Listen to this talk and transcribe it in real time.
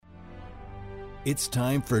It's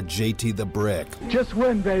time for JT the Brick. Just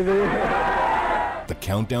win, baby. The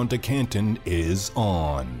countdown to Canton is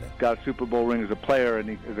on. Got a Super Bowl ring as a player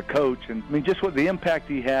and as a coach. And I mean, just what the impact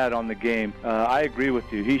he had on the game. I agree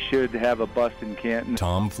with you. He should have a bust in Canton.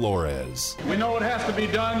 Tom Flores. We know what has to be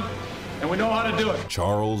done, and we know how to do it.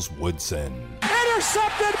 Charles Woodson.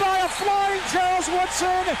 Intercepted by a flying Charles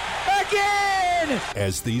Woodson again!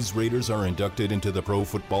 As these Raiders are inducted into the Pro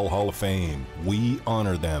Football Hall of Fame, we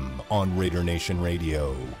honor them on Raider Nation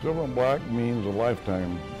Radio. Silver and black means a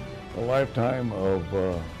lifetime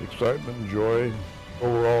of excitement and joy.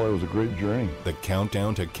 Overall, it was a great journey. The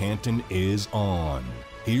countdown to Canton is on.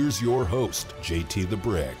 Here's your host, JT the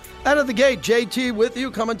Brick. Out of the gate, JT with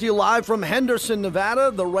you, coming to you live from Henderson,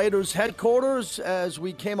 Nevada, the Raiders headquarters, as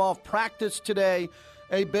we came off practice today.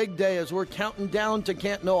 A big day as we're counting down to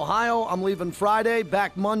Canton, Ohio. I'm leaving Friday,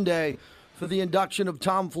 back Monday for the induction of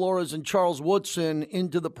Tom Flores and Charles Woodson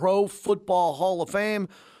into the Pro Football Hall of Fame.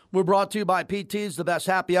 We're brought to you by PT's, the best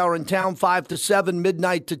happy hour in town, 5 to 7,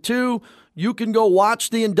 midnight to 2. You can go watch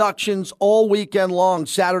the inductions all weekend long,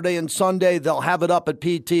 Saturday and Sunday. They'll have it up at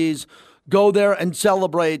PT's. Go there and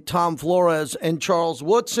celebrate Tom Flores and Charles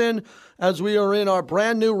Woodson as we are in our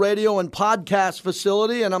brand new radio and podcast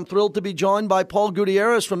facility. And I'm thrilled to be joined by Paul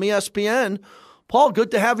Gutierrez from ESPN. Paul,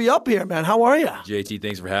 good to have you up here, man. How are you? JT,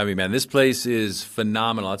 thanks for having me, man. This place is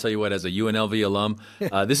phenomenal. I'll tell you what, as a UNLV alum,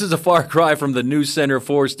 this is a far cry from the new Center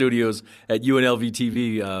 4 studios at UNLV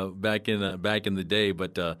TV back in the day.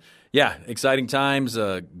 But, yeah, exciting times,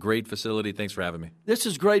 great facility. Thanks for having me. This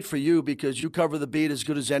is great for you because you cover the beat as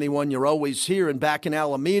good as anyone. You're always here and back in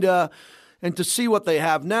Alameda. And to see what they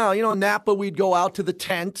have now, you know, Napa, we'd go out to the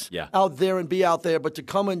tent out there and be out there. But to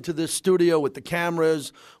come into this studio with the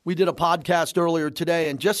cameras, we did a podcast earlier today.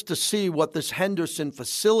 And just to see what this Henderson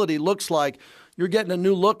facility looks like, you're getting a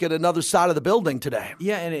new look at another side of the building today.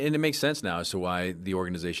 Yeah, and it makes sense now as to why the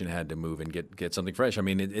organization had to move and get something fresh. I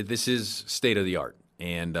mean, this is state of the art.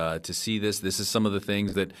 And to see this is some of the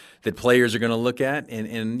things that players are going to look at.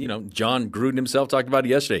 And, you know, John Gruden himself talked about it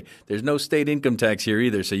yesterday. There's no state income tax here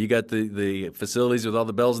either. So you got the facilities with all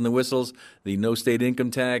the bells and the whistles, the no state income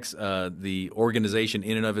tax, the organization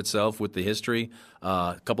in and of itself with the history,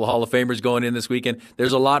 a couple of Hall of Famers going in this weekend.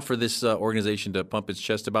 There's a lot for this organization to pump its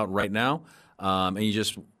chest about right now. And you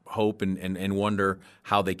just hope and wonder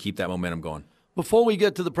how they keep that momentum going. Before we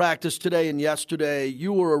get to the practice today and yesterday,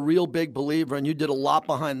 you were a real big believer and you did a lot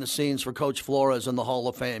behind the scenes for Coach Flores in the Hall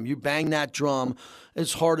of Fame. You banged that drum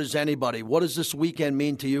as hard as anybody. What does this weekend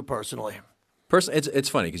mean to you personally? It's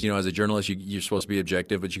funny because, you know, as a journalist, you're supposed to be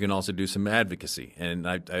objective, but you can also do some advocacy. And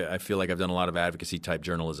I feel like I've done a lot of advocacy-type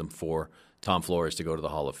journalism for Tom Flores to go to the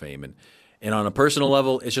Hall of Fame. And on a personal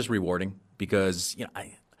level, it's just rewarding because, you know,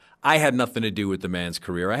 I had nothing to do with the man's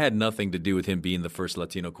career. I had nothing to do with him being the first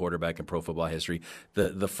Latino quarterback in pro football history,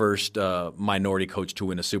 the first minority coach to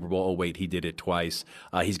win a Super Bowl. Oh, wait, he did it twice.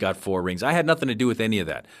 He's got 4 rings. I had nothing to do with any of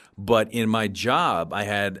that. But in my job, I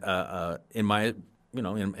had, in my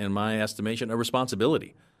estimation, a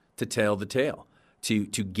responsibility to tell the tale, to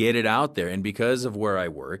get it out there. And because of where I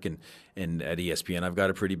work and at ESPN, I've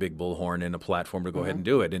got a pretty big bullhorn and a platform to go ahead and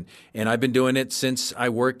do it. And I've been doing it since I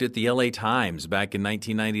worked at the LA Times back in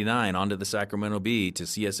 1999, onto the Sacramento Bee to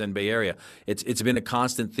CSN Bay Area. It's been a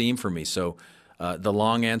constant theme for me. So the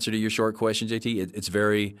long answer to your short question, JT, it's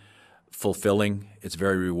very fulfilling. It's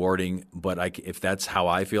very rewarding. But if that's how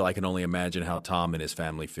I feel, I can only imagine how Tom and his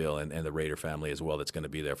family feel and the Raider family as well that's going to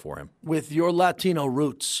be there for him. With your Latino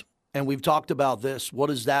roots, and we've talked about this, what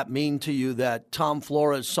does that mean to you that Tom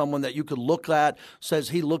Flores, someone that you could look at, says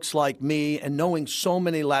he looks like me, and knowing so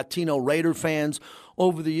many Latino Raider fans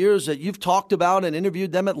over the years that you've talked about and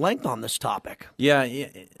interviewed them at length on this topic? Yeah,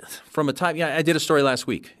 I did a story last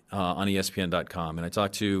week on ESPN.com, and I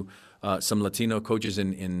talked to some Latino coaches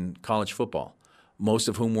in college football, most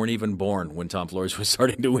of whom weren't even born when Tom Flores was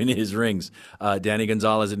starting to win his rings. Danny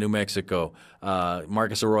Gonzalez at New Mexico,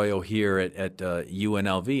 Marcus Arroyo here at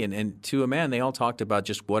UNLV. And to a man, they all talked about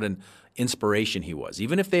just what an inspiration he was.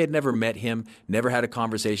 Even if they had never met him, never had a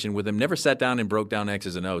conversation with him, never sat down and broke down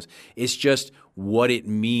X's and O's, it's just what it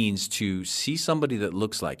means to see somebody that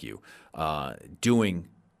looks like you doing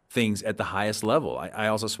things at the highest level. I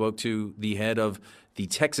also spoke to the head of the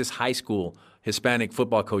Texas High School Hispanic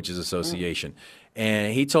Football Coaches Association.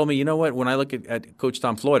 And he told me, you know what, when I look at Coach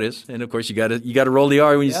Tom Flores, and of course you got to roll the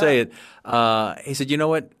R when you say it, he said, you know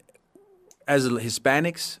what, as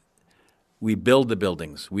Hispanics, we build the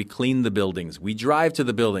buildings, we clean the buildings, we drive to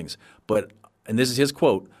the buildings, but, and this is his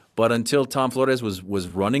quote, but until Tom Flores was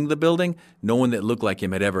running the building, no one that looked like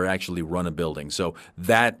him had ever actually run a building. So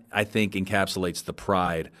that, I think, encapsulates the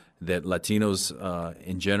pride that Latinos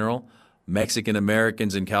in general Mexican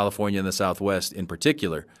Americans in California and the Southwest in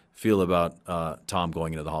particular feel about Tom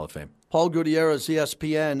going into the Hall of Fame. Paul Gutierrez,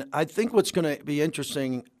 ESPN. I think what's going to be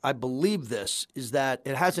interesting, I believe this, is that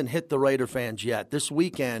it hasn't hit the Raider fans yet. This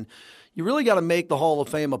weekend, you really got to make the Hall of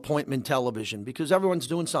Fame appointment television because everyone's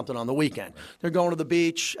doing something on the weekend. They're going to the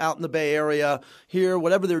beach, out in the Bay Area, here,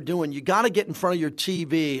 whatever they're doing. You got to get in front of your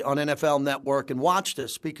TV on NFL Network and watch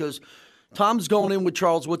this because Tom's going in with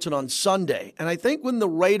Charles Woodson on Sunday. And I think when the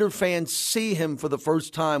Raider fans see him for the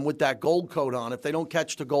first time with that gold coat on, if they don't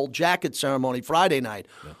catch the gold jacket ceremony Friday night,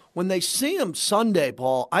 when they see him Sunday,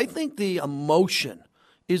 Paul, I think the emotion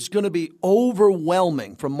is going to be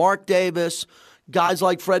overwhelming from Mark Davis, guys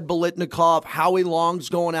like Fred Biletnikoff, Howie Long's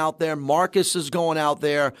going out there, Marcus is going out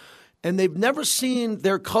there, and they've never seen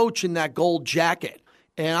their coach in that gold jacket.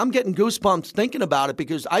 And I'm getting goosebumps thinking about it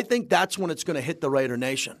because I think that's when it's going to hit the Raider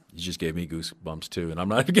Nation. You just gave me goosebumps too, and I'm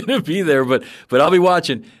not going to be there, but I'll be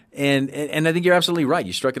watching. And I think you're absolutely right.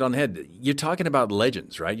 You struck it on the head. You're talking about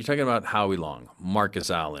legends, right? You're talking about Howie Long,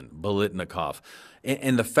 Marcus Allen, Biletnikoff,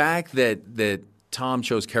 and the fact that Tom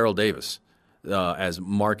chose Carol Davis, as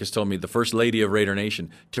Marcus told me, the first lady of Raider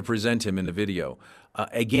Nation, to present him in the video.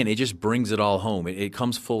 Again, it just brings it all home. It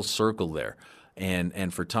comes full circle there.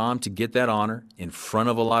 And for Tom to get that honor in front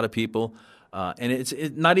of a lot of people, and it's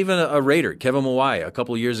not even a Raider. Kevin Mawai, a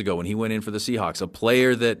couple of years ago when he went in for the Seahawks, a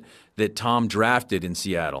player that Tom drafted in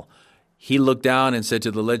Seattle, he looked down and said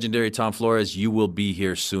to the legendary Tom Flores, "You will be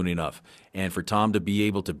here soon enough." And for Tom to be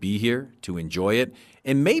able to be here, to enjoy it,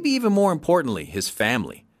 and maybe even more importantly, his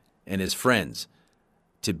family and his friends,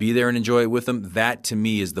 to be there and enjoy it with them, that to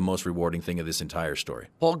me is the most rewarding thing of this entire story.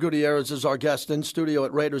 Paul Gutierrez is our guest in studio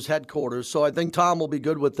at Raiders headquarters, so I think Tom will be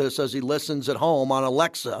good with this as he listens at home on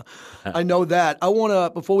Alexa. I know that. I want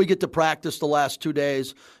to, before we get to practice the last 2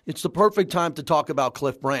 days, it's the perfect time to talk about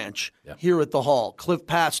Cliff Branch here at the Hall. Cliff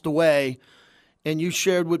passed away, and you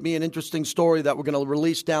shared with me an interesting story that we're going to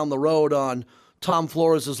release down the road on Tom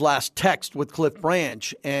Flores' last text with Cliff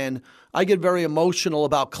Branch, and I get very emotional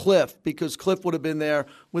about Cliff because Cliff would have been there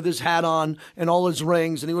with his hat on and all his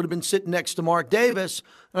rings, and he would have been sitting next to Mark Davis.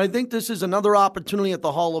 And I think this is another opportunity at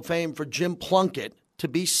the Hall of Fame for Jim Plunkett to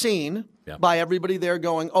be seen by everybody there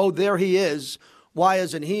going, oh, there he is. Why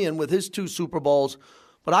isn't he in with his 2 Super Bowls?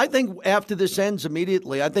 But I think after this ends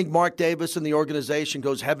immediately, I think Mark Davis and the organization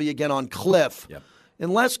goes heavy again on Cliff.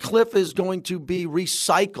 Unless Cliff is going to be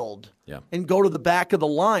recycled and go to the back of the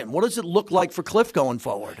line. What does it look like for Cliff going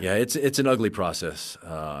forward? Yeah, it's an ugly process,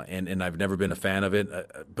 and I've never been a fan of it.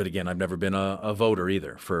 But again, I've never been a voter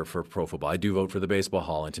either for pro football. I do vote for the Baseball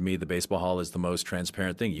Hall, and to me, the Baseball Hall is the most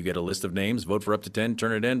transparent thing. You get a list of names, vote for up to 10,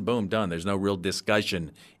 turn it in, boom, done. There's no real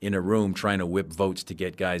discussion in a room trying to whip votes to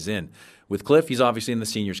get guys in. With Cliff, he's obviously in the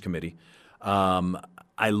seniors committee.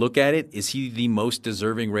 I look at it, is he the most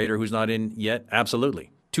deserving Raider who's not in yet?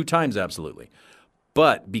 Absolutely. 2 times absolutely.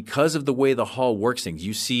 But because of the way the Hall works things,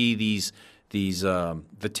 you see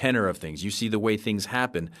the tenor of things, you see the way things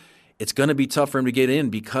happen, it's going to be tough for him to get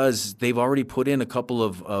in because they've already put in a couple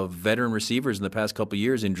of veteran receivers in the past couple of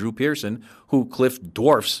years in Drew Pearson, who Cliff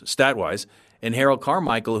dwarfs stat-wise, and Harold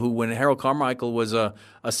Carmichael, who when Harold Carmichael was a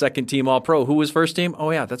second-team All-Pro, who was first team?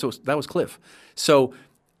 Oh, yeah, that was Cliff. So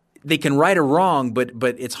they can right or wrong, but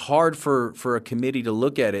it's hard for a committee to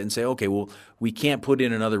look at it and say, okay, well, we can't put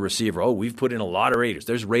in another receiver. Oh, we've put in a lot of Raiders.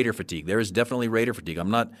 There's Raider fatigue. There is definitely Raider fatigue.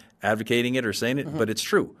 I'm not advocating it or saying it, but it's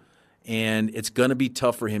true. And it's going to be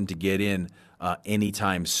tough for him to get in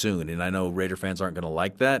anytime soon. And I know Raider fans aren't going to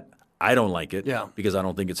like that. I don't like it because I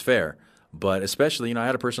don't think it's fair. But especially, I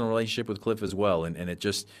had a personal relationship with Cliff as well, and it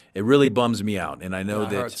really bums me out. And I know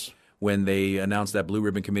that hurts. When they announced that Blue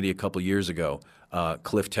Ribbon Committee a couple years ago,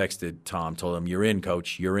 Cliff texted Tom, told him, "You're in,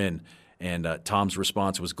 Coach, you're in." And Tom's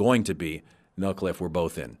response was going to be, "No, Cliff, we're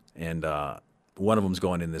both in." And one of them's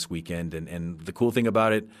going in this weekend. And the cool thing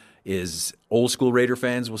about it is old school Raider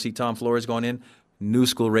fans will see Tom Flores going in. New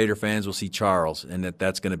school Raider fans will see Charles, and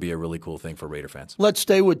that's going to be a really cool thing for Raider fans. Let's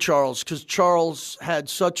stay with Charles because Charles had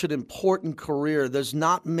such an important career. There's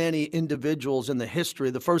not many individuals in the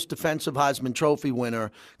history. The first defensive Heisman Trophy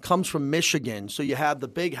winner comes from Michigan, so you have the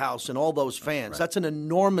big house and all those fans. Right. That's an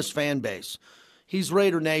enormous fan base. He's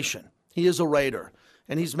Raider Nation. He is a Raider,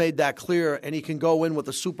 and he's made that clear, and he can go in with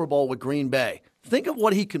a Super Bowl with Green Bay. Think of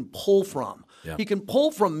what he can pull from. Yeah. He can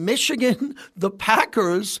pull from Michigan, the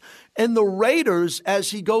Packers, and the Raiders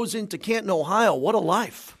as he goes into Canton, Ohio. What a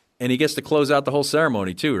life. And he gets to close out the whole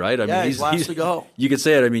ceremony too, right? I mean, he's last to go. You could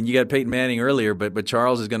say it. I mean, you got Peyton Manning earlier, but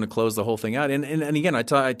Charles is going to close the whole thing out. And again, I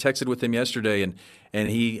texted with him yesterday, and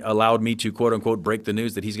he allowed me to, quote unquote, break the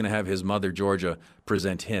news that he's going to have his mother, Georgia,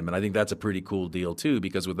 present him. And I think that's a pretty cool deal too,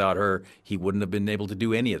 because without her, he wouldn't have been able to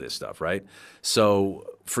do any of this stuff, right? So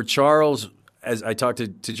for Charles, as I talked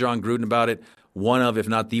to John Gruden about it, one of, if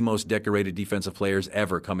not the most decorated defensive players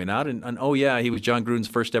ever coming out. And oh, yeah, he was John Gruden's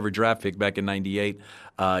first ever draft pick back in '98.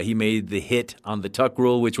 He made the hit on the tuck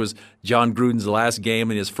rule, which was John Gruden's last game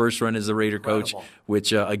in his first run as the Raider coach,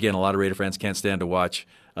 which, again, a lot of Raider fans can't stand to watch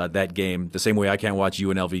that game, the same way I can't watch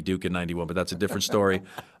UNLV Duke in '91, but that's a different story.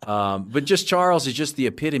 But just Charles is just the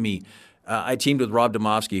epitome. I teamed with Rob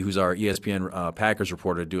Domofsky, who's our ESPN Packers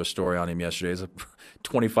reporter, to do a story on him yesterday. It's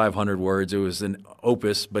 2,500 words. It was an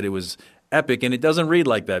opus, but it was epic, and it doesn't read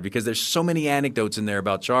like that because there's so many anecdotes in there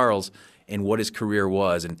about Charles and what his career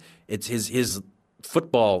was. And it's his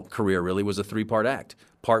football career really was a three-part act.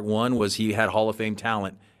 Part one was he had Hall of Fame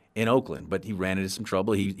talent in Oakland, but he ran into some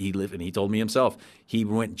trouble. He lived, and he told me himself, he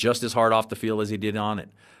went just as hard off the field as he did on it.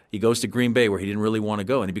 He goes to Green Bay where he didn't really want to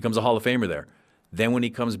go, and he becomes a Hall of Famer there. Then when he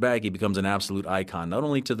comes back, he becomes an absolute icon, not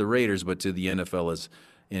only to the Raiders but to the NFL as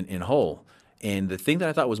in whole. And the thing that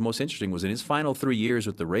I thought was most interesting was in his final 3 years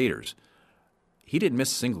with the Raiders, he didn't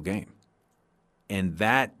miss a single game. And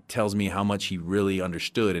that tells me how much he really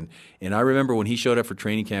understood. And I remember when he showed up for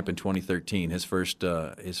training camp in 2013, his first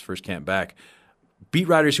camp back, beat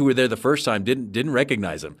writers who were there the first time didn't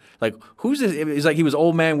recognize him. Like, who's this? It's like he was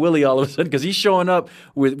Old Man Willie all of a sudden because he's showing up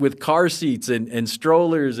with car seats and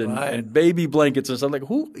strollers and baby blankets and stuff. Like,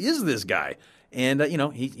 who is this guy? And,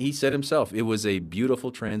 he said himself, it was a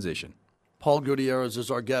beautiful transition. Paul Gutierrez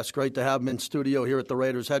is our guest. Great to have him in studio here at the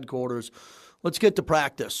Raiders headquarters. Let's get to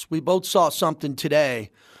practice. We both saw something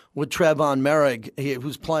today with Trevon Merrick,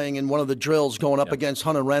 who's playing in one of the drills going up against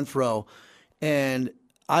Hunter Renfrow. And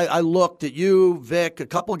I looked at you, Vic, a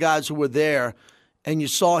couple of guys who were there, and you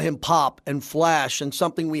saw him pop and flash, and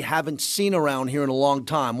something we haven't seen around here in a long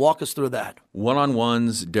time. Walk us through that.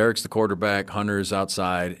 One-on-ones, Derek's the quarterback, Hunter's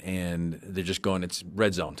outside, and they're just going, it's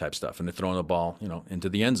red zone type stuff, and they're throwing the ball, into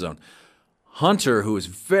the end zone. Hunter, who is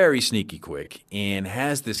very sneaky quick and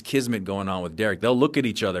has this kismet going on with Derek, they'll look at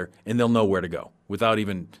each other and they'll know where to go without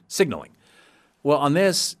even signaling. Well, on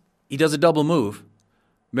this, he does a double move.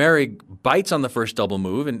 Merrick bites on the first double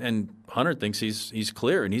move, and Hunter thinks he's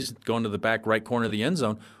clear, and he's going to the back right corner of the end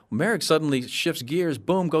zone. Merrick suddenly shifts gears,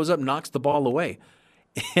 boom, goes up, knocks the ball away.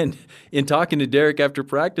 And in talking to Derek after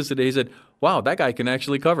practice today, he said, wow, that guy can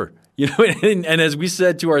actually cover. And as we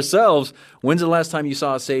said to ourselves, when's the last time you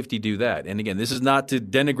saw a safety do that? And again, this is not to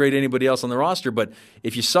denigrate anybody else on the roster, but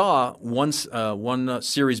if you saw one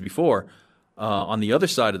series before on the other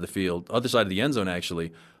side of the field, other side of the end zone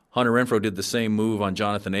actually, Hunter Renfrow did the same move on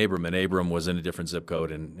Jonathan Abram, and Abram was in a different zip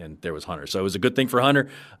code, and there was Hunter. So it was a good thing for Hunter,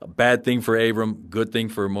 a bad thing for Abram, good thing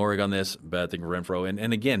for Moehrig on this, bad thing for Renfrow.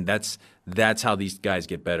 And again, that's how these guys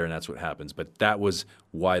get better, and that's what happens. But that was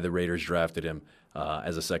why the Raiders drafted him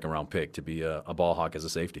as a second-round pick, to be a ball hawk as a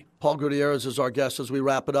safety. Paul Gutierrez is our guest as we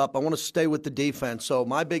wrap it up. I want to stay with the defense. So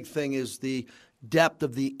my big thing is the depth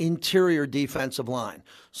of the interior defensive line.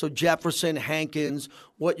 So Jefferson, Hankins,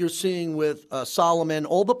 what you're seeing with Solomon,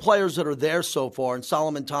 all the players that are there so far, and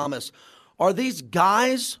Solomon Thomas, are these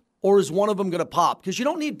guys or is one of them going to pop? Because you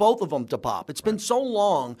don't need both of them to pop. It's been so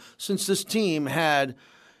long since this team had,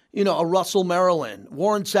 a Russell Maryland,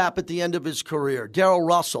 Warren Sapp at the end of his career, Darrell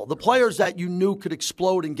Russell, the players that you knew could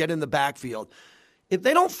explode and get in the backfield. If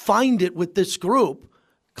they don't find it with this group,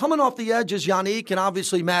 coming off the edge is Yannick and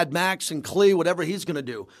obviously Mad Max and Klee, whatever he's going to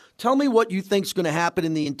do. Tell me what you think is going to happen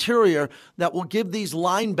in the interior that will give these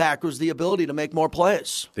linebackers the ability to make more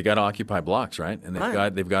plays. They got to occupy blocks, right? And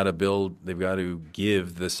they've got to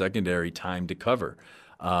give the secondary time to cover.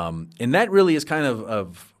 And that really is kind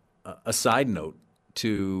of a side note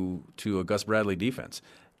to a Gus Bradley defense.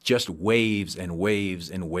 Just waves and waves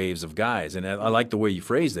and waves of guys. And I like the way you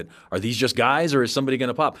phrased it. Are these just guys, or is somebody going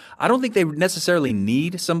to pop? I don't think they necessarily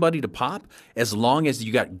need somebody to pop as long as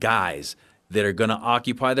you got guys that are going to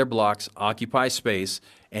occupy their blocks, occupy space,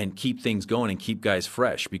 and keep things going and keep guys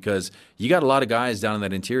fresh, because you got a lot of guys down in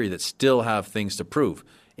that interior that still have things to prove.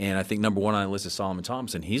 And I think number one on the list is Solomon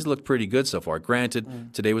Thompson. He's looked pretty good so far.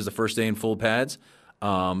 Granted, today was the first day in full pads,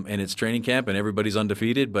 and it's training camp, and everybody's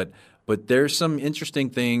undefeated, but there's some interesting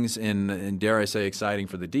things and dare I say exciting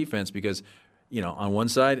for the defense, because on one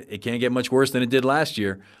side it can't get much worse than it did last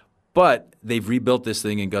year, but they've rebuilt this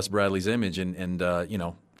thing in Gus Bradley's image, and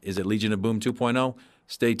is it Legion of Boom 2.0?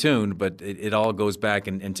 Stay tuned, but it all goes back,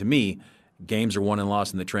 and to me, games are won and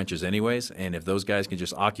lost in the trenches anyways, and if those guys can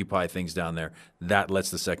just occupy things down there, that lets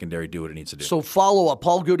the secondary do what it needs to do. So follow-up,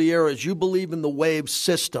 Paul Gutierrez, you believe in the wave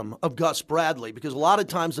system of Gus Bradley, because a lot of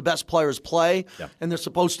times the best players play, and they're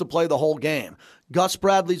supposed to play the whole game. Gus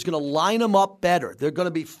Bradley's going to line them up better. They're going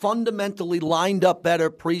to be fundamentally lined up better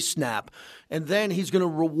pre-snap, and then he's going to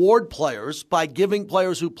reward players by giving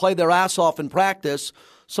players who play their ass off in practice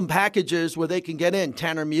some packages where they can get in,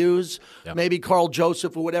 Tanner Muse, maybe Carl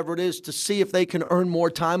Joseph or whatever it is, to see if they can earn more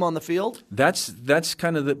time on the field? That's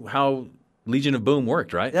kind of how Legion of Boom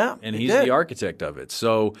worked, right? Yeah, and he's the architect of it.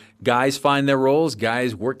 So guys find their roles,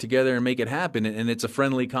 guys work together and make it happen, and it's a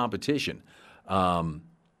friendly competition.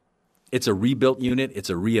 It's a rebuilt unit, it's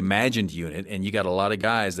a reimagined unit, and you got a lot of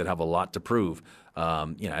guys that have a lot to prove.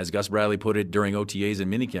 As Gus Bradley put it during OTAs and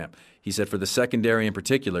minicamp, he said for the secondary in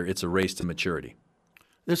particular, it's a race to maturity.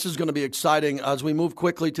 This is going to be exciting. As we move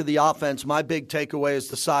quickly to the offense, my big takeaway is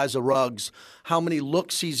the size of Ruggs, how many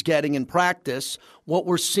looks he's getting in practice, what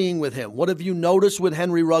we're seeing with him. What have you noticed with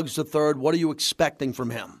Henry Ruggs III? What are you expecting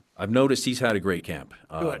from him? I've noticed he's had a great camp,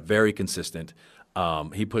 very consistent.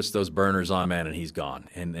 He puts those burners on, man, and he's gone.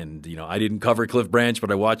 And I didn't cover Cliff Branch,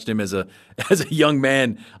 but I watched him as a young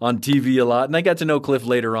man on TV a lot, and I got to know Cliff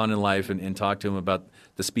later on in life and talk to him about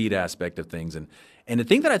the speed aspect of things. And the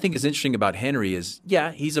thing that I think is interesting about Henry is,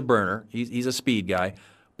 he's a burner, he's a speed guy,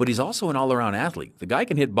 but he's also an all-around athlete. The guy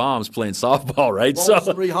can hit bombs playing softball, right? Bowls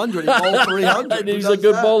 300, he bowls 300. And he's a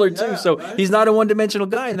good bowler too. So he's not a one-dimensional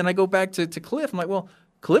guy. And then I go back to Cliff. I'm like, well,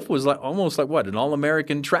 Cliff was almost like an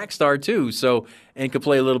all-American track star too. So and could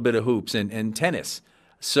play a little bit of hoops and tennis.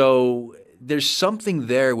 So there's something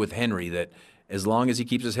there with Henry that, as long as he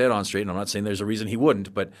keeps his head on straight, and I'm not saying there's a reason he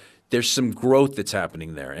wouldn't, but there's some growth that's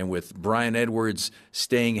happening there. And with Brian Edwards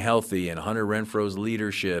staying healthy and Hunter Renfro's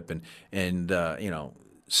leadership and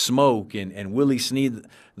Smoke and Willie Snead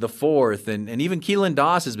the fourth and even Keelan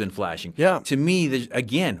Doss has been flashing. Yeah. To me, there's,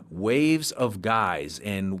 again, waves of guys.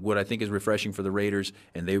 And what I think is refreshing for the Raiders,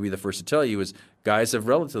 and they would be the first to tell you, is guys have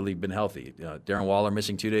relatively been healthy. Darren Waller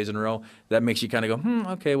missing 2 days in a row. That makes you kind of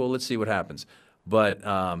go, okay, well, let's see what happens. But,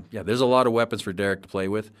 there's a lot of weapons for Derek to play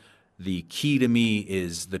with. The key to me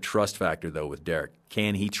is the trust factor, though, with Derek.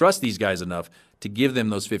 Can he trust these guys enough to give them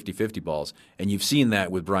those 50-50 balls? And you've seen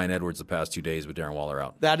that with Brian Edwards the past 2 days with Darren Waller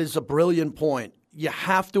out. That is a brilliant point. You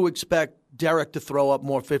have to expect Derek to throw up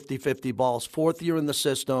more 50-50 balls. 4th year in the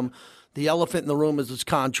system. The elephant in the room is his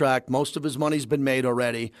contract. Most of his money's been made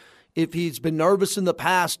already. If he's been nervous in the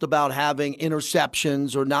past about having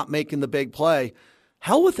interceptions or not making the big play,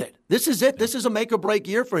 hell with it. This is it. This is a make-or-break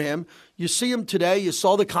year for him. You see him today. You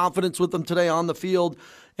saw the confidence with him today on the field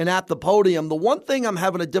and at the podium. The one thing I'm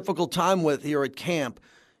having a difficult time with here at camp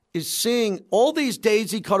is seeing all these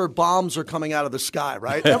daisy-cutter bombs are coming out of the sky,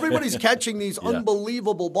 right? Everybody's catching these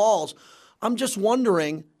unbelievable balls. I'm just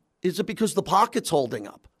wondering, is it because the pocket's holding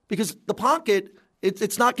up? Because the pocket,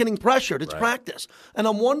 it's not getting pressured. It's practice. And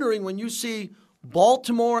I'm wondering, when you see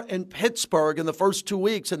Baltimore and Pittsburgh in the first 2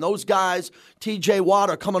 weeks, and those guys, T.J. Watt,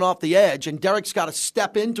 are coming off the edge, and Derek's got to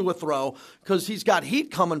step into a throw because he's got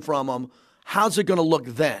heat coming from him. How's it going to look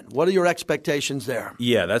then? What are your expectations there?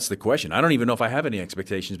 Yeah, that's the question. I don't even know if I have any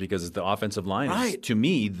expectations because the offensive line is, to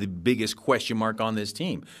me, the biggest question mark on this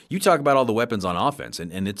team. You talk about all the weapons on offense,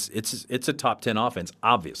 and it's a top 10 offense,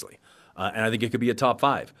 obviously. And I think it could be a top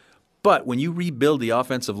 5. But when you rebuild the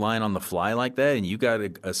offensive line on the fly like that, and you got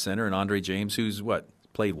a center in Andre James who's,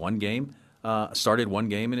 played one game, started one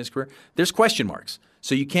game in his career, there's question marks.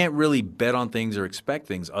 So you can't really bet on things or expect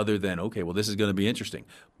things other than, okay, well, this is going to be interesting.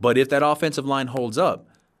 But if that offensive line holds up,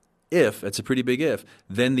 it's a pretty big if,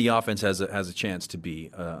 then the offense has a chance to be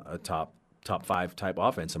a top 5 type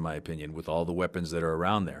offense, in my opinion, with all the weapons that are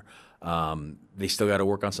around there. They still got to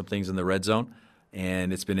work on some things in the red zone,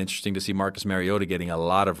 and it's been interesting to see Marcus Mariota getting a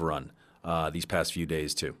lot of run these past few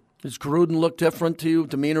days too. Does Gruden look different to you,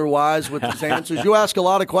 demeanor-wise, with his answers? You ask a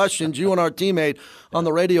lot of questions. You and our teammate on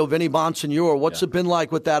the radio, Vinny Bonsignore, what's it been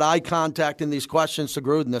like with that eye contact in these questions to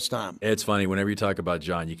Gruden this time? It's funny. Whenever you talk about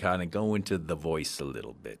John, you kind of go into the voice a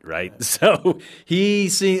little bit, right? So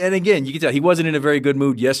and again, you can tell he wasn't in a very good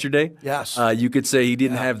mood yesterday. Yes. You could say he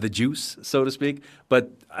didn't have the juice, so to speak.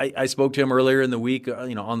 But I spoke to him earlier in the week,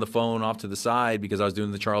 on the phone off to the side because I was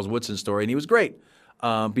doing the Charles Woodson story, and he was great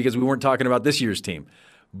because we weren't talking about this year's team.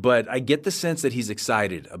 But I get the sense that he's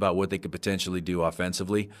excited about what they could potentially do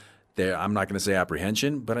offensively. I'm not going to say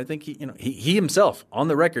apprehension, but I think he himself, on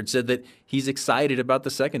the record, said that he's excited about the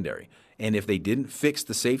secondary. And if they didn't fix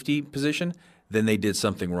the safety position, then they did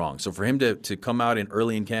something wrong. So for him to come out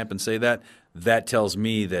early in camp and say that tells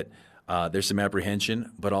me that There's some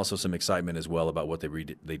apprehension, but also some excitement as well about what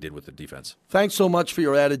they did with the defense. Thanks so much for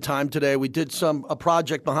your added time today. We did a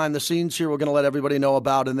project behind the scenes here we're going to let everybody know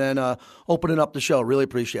about, and then opening up the show. Really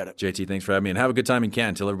appreciate it. JT, thanks for having me, and have a good time in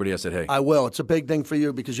Cannes. Tell everybody I said hey. I will. It's a big thing for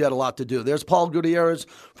you because you had a lot to do. There's Paul Gutierrez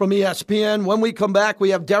from ESPN. When we come back, we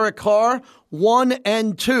have Derek Carr, 1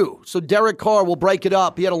 and 2. So Derek Carr will break it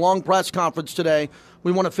up. He had a long press conference today.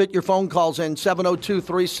 We want to fit your phone calls in,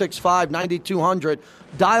 702-365-9200.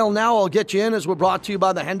 Dial now. I'll get you in as we're brought to you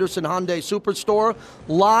by the Henderson Hyundai Superstore.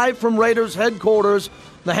 Live from Raiders headquarters,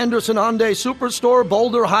 the Henderson Hyundai Superstore,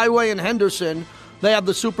 Boulder Highway in Henderson. They have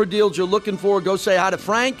the super deals you're looking for. Go say hi to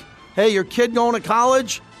Frank. Hey, your kid going to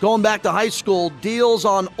college, going back to high school, deals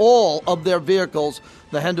on all of their vehicles,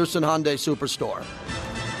 the Henderson Hyundai Superstore.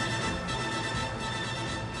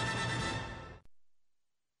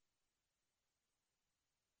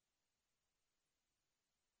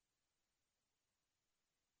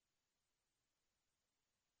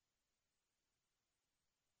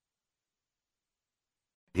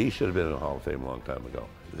 He should have been in the Hall of Fame a long time ago.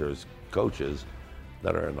 There's coaches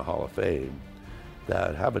that are in the Hall of Fame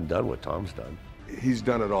that haven't done what Tom's done. He's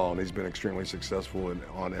done it all, and he's been extremely successful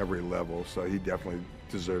on every level, so he definitely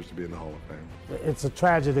deserves to be in the Hall of Fame. It's a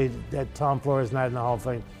tragedy that Tom Flores is not in the Hall of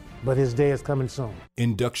Fame, but his day is coming soon.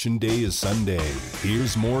 Induction Day is Sunday.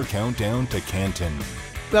 Here's more Countdown to Canton.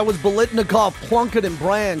 That was Biletnikoff, Plunkett, and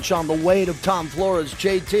Branch on the weight of Tom Flores.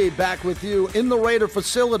 JT, back with you in the Raider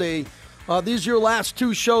facility. These are your last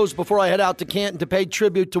two shows before I head out to Canton to pay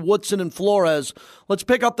tribute to Woodson and Flores. Let's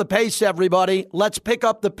pick up the pace, everybody. Let's pick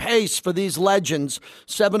up the pace for these legends.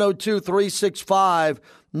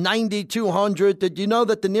 702-365-9200. Did you know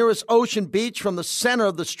that the nearest ocean beach from the center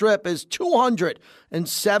of the Strip is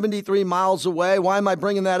 273 miles away? Why am I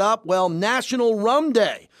bringing that up? Well, National Rum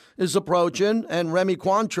Day is approaching, and Remy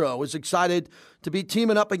Cointreau is excited to be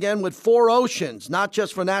teaming up again with Four Oceans, not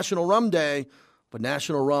just for National Rum Day, but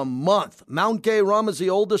National Rum Month. Mount Gay rum is the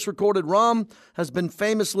oldest recorded rum, has been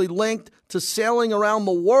famously linked to sailing around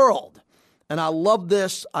the world. And I love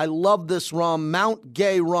this. I love this rum. Mount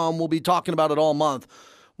Gay rum. We'll be talking about it all month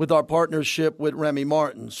with our partnership with Remy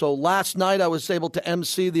Martin. So last night I was able to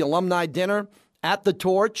MC the alumni dinner at the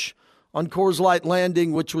Torch on Coors Light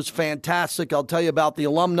Landing, which was fantastic. I'll tell you about the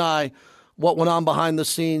alumni, what went on behind the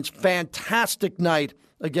scenes. Fantastic night.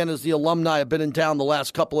 Again, as the alumni have been in town the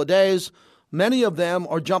last couple of days. Many of them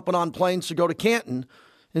are jumping on planes to go to Canton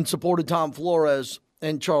in support of Tom Flores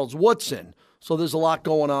and Charles Woodson. So there's a lot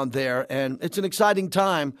going on there, and it's an exciting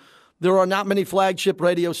time. There are not many flagship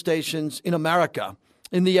radio stations in America,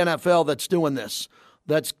 in the NFL, that's doing this,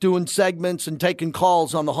 that's doing segments and taking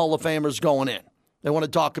calls on the Hall of Famers going in. They want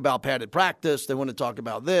to talk about padded practice. They want to talk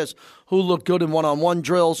about this, who looked good in one-on-one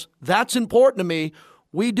drills. That's important to me.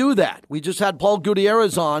 We do that. We just had Paul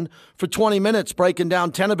Gutierrez on for 20 minutes breaking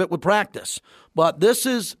down 10 of it with practice. But this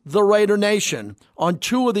is the Raider Nation on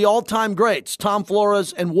two of the all-time greats, Tom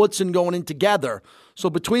Flores and Woodson, going in together. So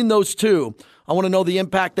between those two, I want to know the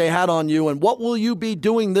impact they had on you, and what will you be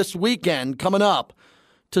doing this weekend coming up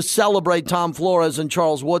to celebrate Tom Flores and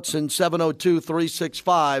Charles Woodson.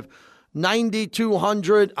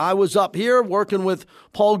 702-365-9200. I was up here working with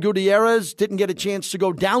Paul Gutierrez. Didn't get a chance to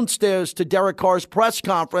go downstairs to Derek Carr's press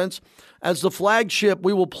conference. As the flagship,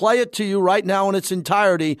 we will play it to you right now in its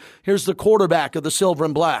entirety. Here's the quarterback of the Silver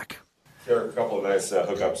and Black. Derek, a couple of nice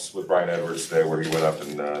hookups with Brian Edwards today where he went up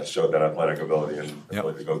and showed that athletic ability and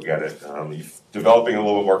ability to go get it. You're developing a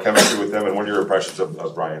little bit more chemistry with him, and what are your impressions of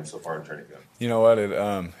Brian so far in training camp? You know what? It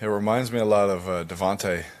reminds me a lot of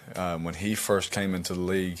Devontae when he first came into the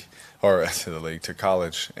league, or to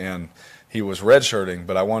college, and he was redshirting,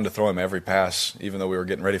 but I wanted to throw him every pass, even though we were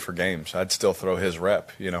getting ready for games. I'd still throw his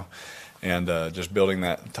rep, and just building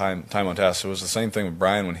that time on task. It was the same thing with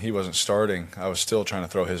Brian when he wasn't starting. I was still trying to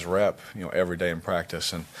throw his rep, every day in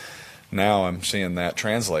practice, and now I'm seeing that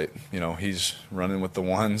translate. He's running with the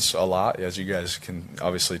ones a lot, as you guys can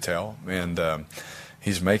obviously tell, and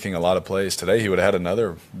he's making a lot of plays. Today he would have had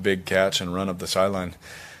another big catch and run up the sideline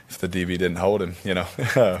if the DB didn't hold him,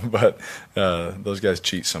 but those guys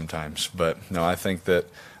cheat sometimes. But no, I think that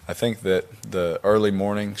the early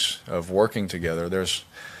mornings of working together,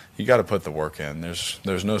 you got to put the work in. There's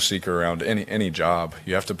no secret around any job.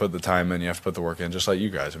 You have to put the time in. You have to put the work in, just like you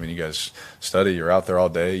guys. I mean, you guys study. You're out there all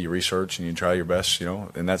day. You research and you try your best.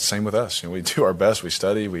 And that's the same with us. We do our best. We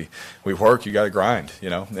study. We work. You got to grind.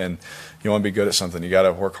 And you want to be good at something. You got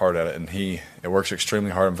to work hard at it. And it works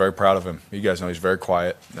extremely hard. I'm very proud of him. You guys know he's very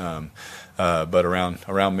quiet. But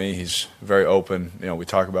around me, he's very open. We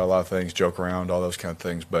talk about a lot of things, joke around, all those kind of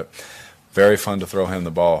things. But very fun to throw him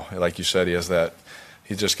the ball. Like you said, he has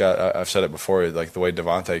He's just got. I've said it before. Like the way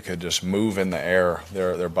Davante could just move in the air,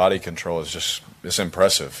 their body control is it's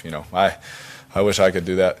impressive. I wish I could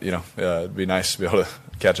do that. It'd be nice to be able to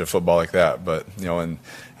catch a football like that. But and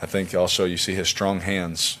I think also you see his strong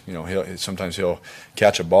hands. Sometimes he'll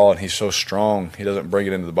catch a ball and he's so strong he doesn't bring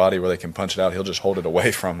it into the body where they can punch it out. He'll just hold it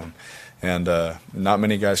away from him, and not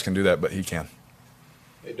many guys can do that, but he can.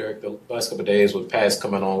 Hey, Derek, the last couple of days with pass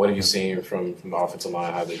coming on, what have you seen from the offensive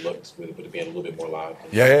line, how they looked with it being a little bit more live?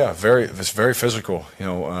 Yeah, it's very physical.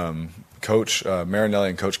 Coach Marinelli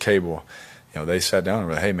and Coach Cable, they sat down and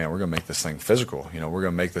were like, hey, man, we're going to make this thing physical. We're going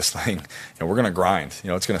to make this thing, we're going to grind.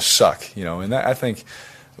 It's going to suck. And I think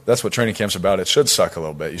that's what training camp's about. It should suck a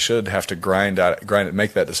little bit. You should have to grind it,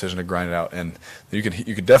 make that decision to grind it out. And you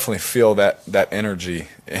could definitely feel that energy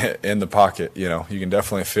in the pocket. You can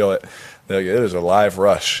definitely feel it. It is a live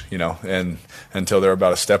rush, and until they're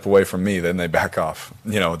about a step away from me, then they back off.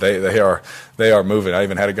 They are moving. I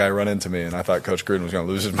even had a guy run into me, and I thought Coach Gruden was going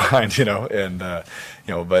to lose his mind,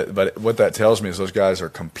 but what that tells me is those guys are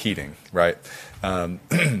competing, right?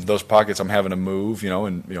 Those pockets I'm having to move,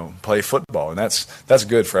 and play football, and that's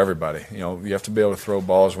good for everybody. You have to be able to throw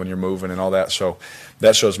balls when you're moving and all that. So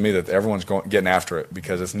that shows me that everyone's getting after it,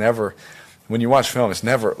 because it's never, when you watch film, it's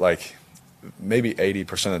never like, maybe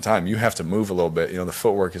 80% of the time you have to move a little bit. The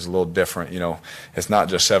footwork is a little different. It's not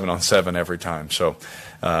just 7-on-7 every time. So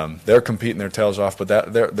they're competing their tails off, but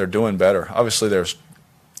they're doing better. Obviously, there's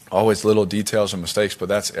always little details and mistakes, but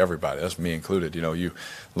that's everybody. That's me included. You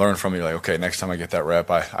learn from it. You're like, okay, next time I get that rep,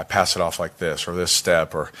 I pass it off like this, or this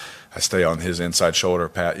step, or I stay on his inside shoulder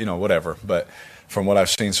pat, whatever. But from what I've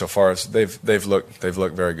seen so far, they've looked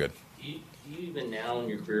very good. Do you even now in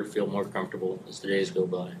your career feel more comfortable as the days go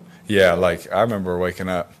by? Yeah, I remember waking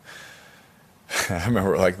up. I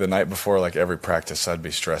remember the night before, every practice, I'd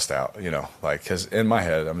be stressed out, because in my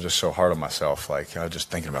head, I'm just so hard on myself. I was just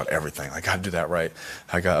thinking about everything. I got to do that right.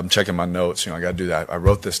 I'm checking my notes. I got to do that. I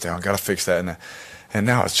wrote this down. I got to fix that. And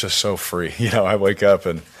now it's just so free. I wake up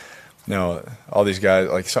and, all these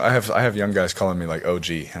guys, so I have young guys calling me OG.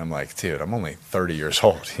 And I'm like, dude, I'm only 30 years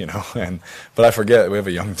old, but I forget we have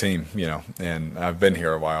a young team, and I've been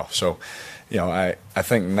here a while. So, I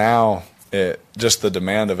think now just the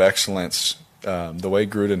demand of excellence, the way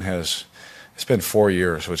Gruden it's been 4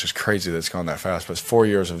 years, which is crazy that it's gone that fast, but it's 4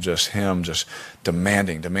 years of just him just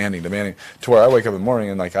demanding, to where I wake up in the morning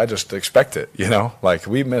and I just expect it,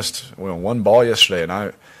 we missed one ball yesterday, and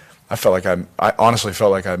I felt like I honestly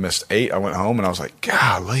felt like I missed 8. I went home and I was like,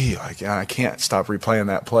 golly, I can't stop replaying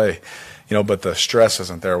that play. But the stress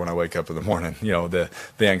isn't there when I wake up in the morning, the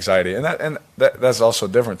anxiety. And that's also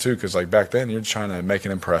different, too, because, back then you're trying to make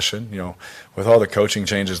an impression, with all the coaching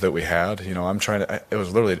changes that we had, it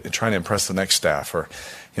was literally trying to impress the next staff, or,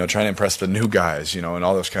 trying to impress the new guys, and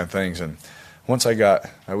all those kind of things. And once we've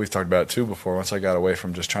talked about it, too, before, once I got away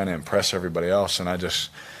from just trying to impress everybody else, and I just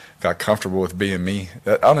got comfortable with being me,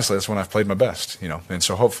 honestly, that's when I've played my best, And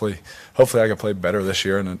so hopefully I can play better this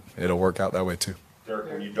year, and it'll work out that way, too.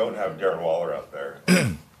 Derek, when you don't have Darren Waller out there,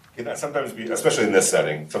 can that sometimes be, especially in this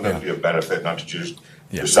setting, be a benefit, not to just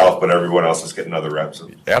yourself, but everyone else is getting other reps?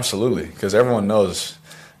 Absolutely, because everyone knows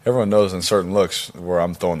in certain looks where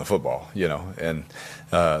I'm throwing the football, and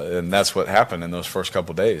that's what happened in those first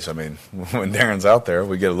couple of days. I mean, when Darren's out there,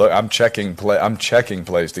 we get a look. I'm checking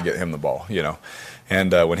plays to get him the ball,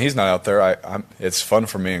 and when he's not out there, it's fun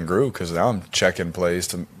for me and Gru, because now I'm checking plays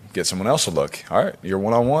to get someone else a look. All right, you're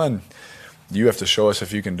one-on-one. You have to show us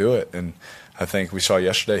if you can do it. And I think we saw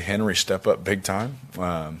yesterday Henry step up big time,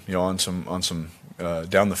 on some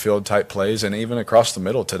down the field type plays, and even across the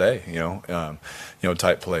middle today,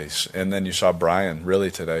 type plays. And then you saw Brian really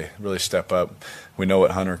step up. We know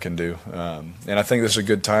what Hunter can do, and I think this is a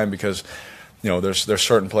good time because, there's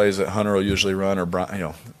certain plays that Hunter will usually run, or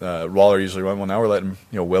Waller usually run. Well, now we're letting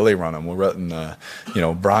Willie run them. We're letting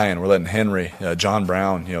Brian. We're letting Henry, John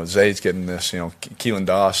Brown. Zay's getting this. Keelan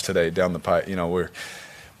Doss today down the pipe. We're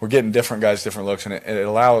getting different guys, different looks, and it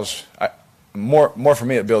allows more for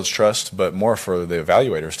me. It builds trust, but more for the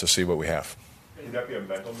evaluators to see what we have. Can that be a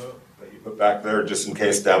mental note that you put back there just in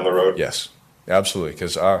case down the road? Yes, absolutely.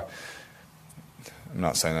 Because I'm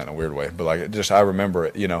not saying that in a weird way, but I remember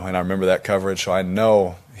it, and I remember that coverage, so I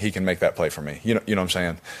know he can make that play for me. You know what I'm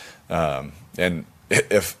saying? And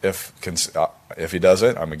if he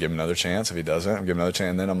doesn't, I'm gonna give him another chance. If he doesn't, I'm gonna give him another chance.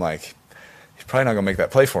 And then I'm like, he's probably not gonna make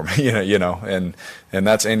that play for me, And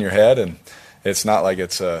that's in your head, and it's not like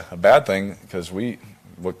it's a bad thing, because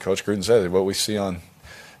what Coach Gruden said, what we see on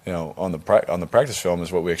the practice film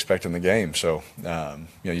is what we expect in the game. So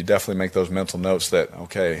you definitely make those mental notes that,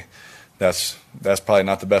 okay, that's probably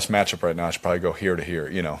not the best matchup right now. I should probably go here to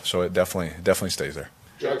here, So it definitely stays there.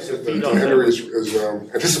 Jack said that Henry is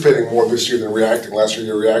anticipating more this year than reacting. Last year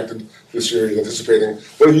you reacted. This year he's anticipating.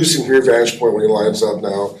 What have you seen from your vantage point when he lines up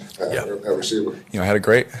now at receiver? I had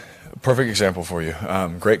a perfect example for you.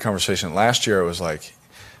 Great conversation. Last year it was like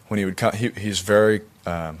when he would come, he's very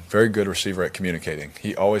good receiver at communicating.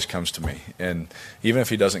 He always comes to me, and even if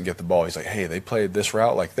he doesn't get the ball, he's like, "Hey, they played this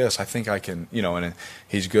route like this. I think I can," and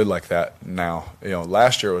he's good like that now.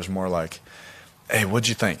 Last year it was more like, "Hey, what'd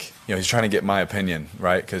you think?" He's trying to get my opinion,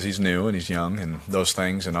 right? Because he's new and he's young and those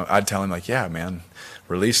things. And I'd tell him like, "Yeah, man,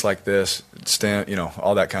 release like this, stand,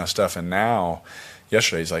 all that kind of stuff." And now,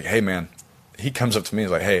 yesterday, he's like, "Hey, man," he comes up to me,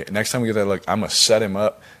 he's like, "Hey, next time we get that look, I'm gonna set him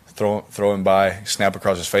up, throw him by, snap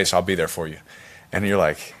across his face. I'll be there for you." And you're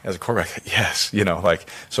like, as a quarterback, yes,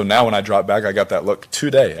 So now when I drop back, I got that look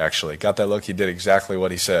today. Actually, got that look. He did exactly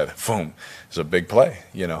what he said. Boom, it's a big play,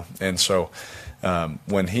 And so.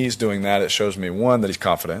 When he's doing that, it shows me, one, that he's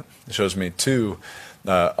confident. It shows me, two,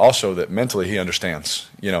 also that mentally he understands,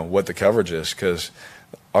 what the coverage is, because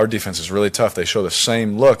our defense is really tough. They show the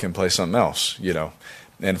same look and play something else,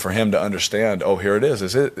 And for him to understand, oh, here it is.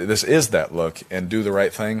 This is that look, and do the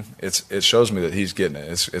right thing. It shows me that he's getting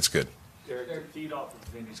it. It's good. Derek, feed off of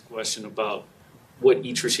Vinny's question about what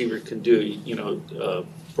each receiver can do.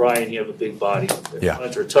 Brian, you have a big body. Yeah.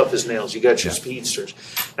 Hunter, tough as nails. You got your speedsters.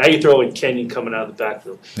 Now you throw in Kenyon coming out of the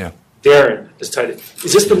backfield. Yeah. Darren is tight.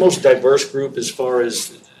 Is this the most diverse group as far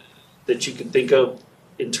as that you can think of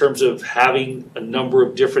in terms of having a number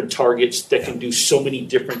of different targets that can do so many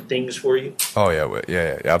different things for you? Oh,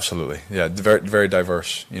 yeah, absolutely. Yeah, very, very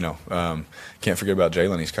diverse. Can't forget about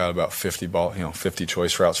Jalen. He's got about 50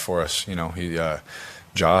 choice routes for us.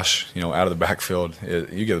 Josh, out of the backfield,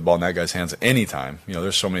 you get the ball in that guy's hands anytime.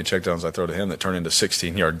 There's so many checkdowns I throw to him that turn into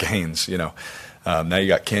 16-yard gains. Now you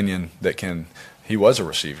got Kenyon he was a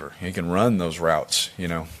receiver. He can run those routes,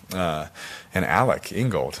 and Alec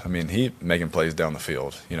Ingold, he making plays down the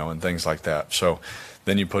field, and things like that. So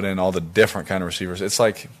then you put in all the different kind of receivers. It's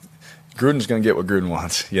like Gruden's going to get what Gruden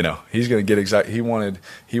wants. He's going to get he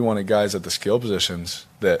wanted guys at the skill positions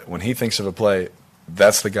that when he thinks of a play,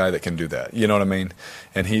 that's the guy that can do that. You know what I mean?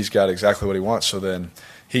 And he's got exactly what he wants. So then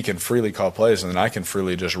he can freely call plays, and then I can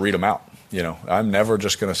freely just read them out. I'm never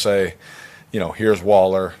just going to say, here's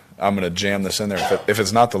Waller. I'm going to jam this in there. If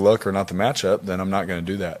it's not the look or not the matchup, then I'm not going to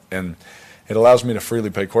do that. And it allows me to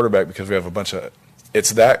freely play quarterback because we have a bunch of –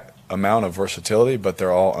 it's that amount of versatility, but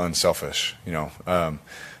they're all unselfish.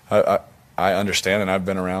 I understand, and I've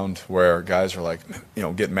been around where guys are like,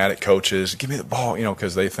 getting mad at coaches, give me the ball,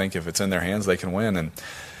 because they think if it's in their hands, they can win. And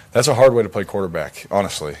that's a hard way to play quarterback,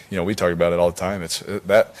 honestly. We talk about it all the time.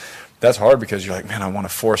 That's hard because you're like, man, I want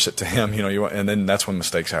to force it to him, and then that's when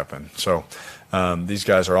mistakes happen. So these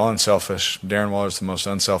guys are all unselfish. Darren Waller's the most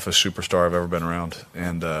unselfish superstar I've ever been around,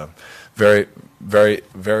 and very, very,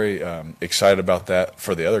 very excited about that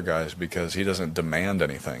for the other guys because he doesn't demand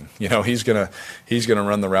anything. He's gonna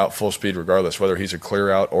run the route full speed regardless, whether he's a clear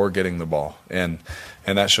out or getting the ball, and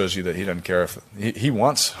that shows you that he doesn't care if he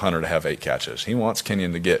wants Hunter to have 8 catches. He wants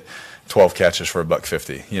Kenyon to get 12 catches for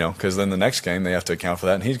 $150. Because then the next game they have to account for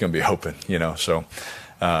that, and he's going to be open. So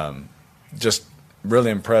just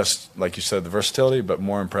really impressed, like you said, the versatility, but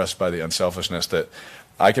more impressed by the unselfishness that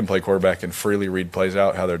I can play quarterback and freely read plays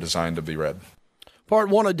out how they're designed to be read. Part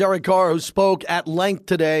one of Derek Carr, who spoke at length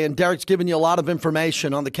today, and Derek's given you a lot of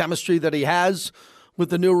information on the chemistry that he has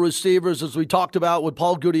with the new receivers, as we talked about with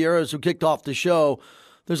Paul Gutierrez, who kicked off the show.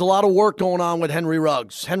 There's a lot of work going on with Henry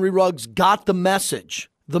Ruggs. Henry Ruggs got the message.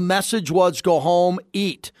 The message was go home,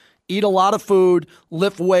 eat. Eat a lot of food,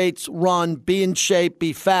 lift weights, run, be in shape,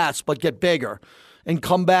 be fast, but get bigger, and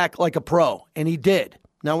come back like a pro. And he did.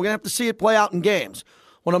 Now we're going to have to see it play out in games.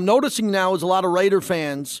 What I'm noticing now is a lot of Raider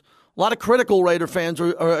fans, a lot of critical Raider fans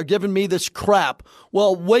are giving me this crap.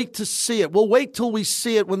 Well, wait to see it. We'll wait till we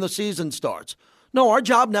see it when the season starts. No, our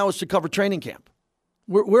job now is to cover training camp.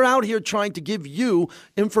 We're out here trying to give you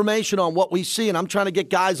information on what we see, and I'm trying to get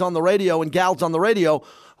guys on the radio and gals on the radio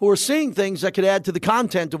who are seeing things that could add to the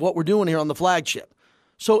content of what we're doing here on the flagship.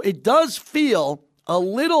 So it does feel a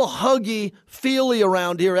little huggy, feely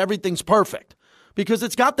around here. Everything's perfect because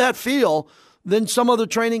it's got that feel than some other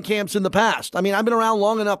training camps in the past. I mean, I've been around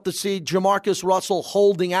long enough to see Jamarcus Russell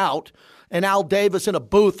holding out and Al Davis in a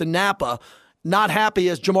booth in Napa, not happy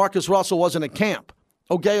as Jamarcus Russell wasn't at camp.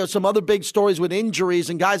 Okay, or some other big stories with injuries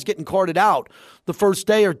and guys getting carted out the first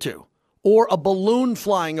day or two. Or a balloon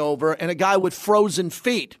flying over and a guy with frozen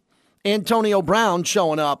feet, Antonio Brown,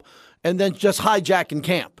 showing up and then just hijacking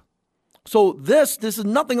camp. So this is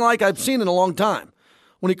nothing like I've seen in a long time.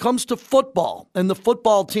 When it comes to football and the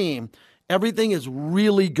football team, everything is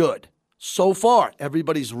really good. So far,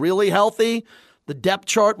 everybody's really healthy. The depth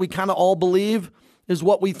chart, we kind of all believe, is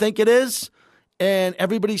what we think it is. And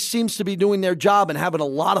everybody seems to be doing their job and having a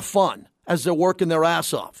lot of fun as they're working their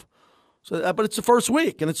ass off. So, but it's the first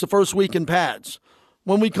week, and it's the first week in pads.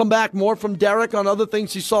 When we come back, more from Derek on other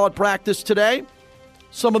things he saw at practice today,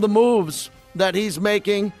 some of the moves that he's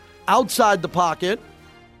making outside the pocket,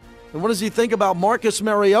 and what does he think about Marcus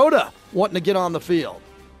Mariota wanting to get on the field?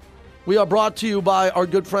 We are brought to you by our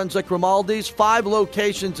good friends at Grimaldi's. 5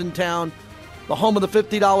 locations in town, the home of the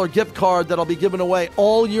 $50 gift card that I'll be giving away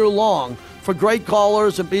all year long for great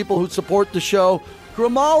callers and people who support the show.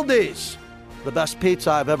 Grimaldi's, the best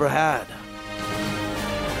pizza I've ever had.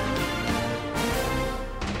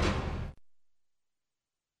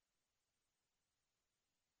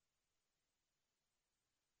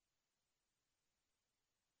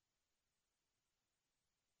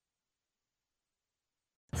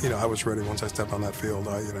 I was ready once I stepped on that field.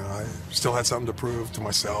 I still had something to prove to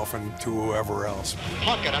myself and to whoever else.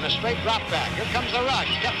 Plunkett on a straight drop back. Here comes the rush.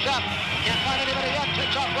 Steps up. Can't find anybody yet.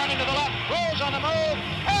 Takes off running to the left. Rolls on the move.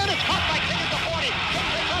 And it's caught by King at the 40.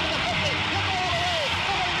 It's over the 50. He'll go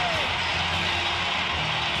all the way.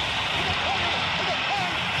 To the corner. To the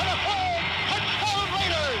 10. To the 5. Touchdown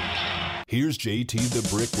Raiders. Here's JT the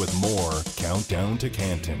Brick with more Countdown to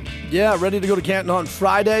Canton. Yeah, ready to go to Canton on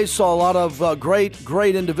Friday. Saw a lot of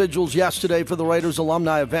great individuals yesterday for the Raiders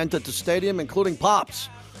alumni event at the stadium, including Pops,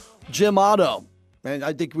 Jim Otto. And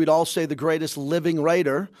I think we'd all say the greatest living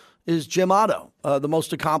Raider is Jim Otto, the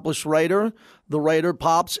most accomplished Raider. The Raider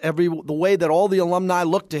Pops, the way that all the alumni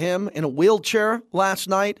looked to him in a wheelchair last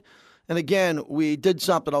night. And again, we did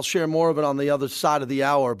something. I'll share more of it on the other side of the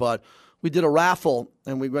hour, but we did a raffle,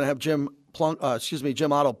 and we're going to have Jim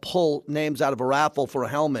Otto pull names out of a raffle for a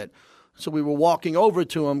helmet. So we were walking over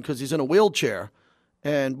to him because he's in a wheelchair.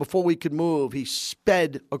 And before we could move, he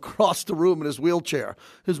sped across the room in his wheelchair,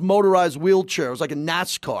 his motorized wheelchair. It was like a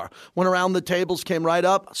NASCAR. Went around the tables, came right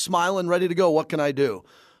up, smiling, ready to go. What can I do?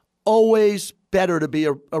 Always better to be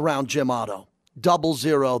around Jim Otto.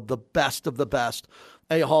 00, the best of the best,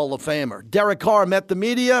 a Hall of Famer. Derek Carr met the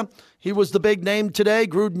media. He was the big name today.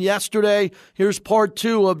 Gruden yesterday. Here's part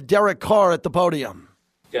 2 of Derek Carr at the podium.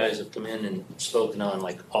 You guys have come in and spoken on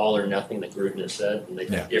like all or nothing that Gruden has said, and they've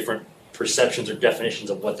got different perceptions or definitions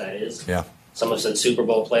of what that is. Yeah. Some have said Super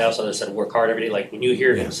Bowl playoffs, others said work hard every day. Like when you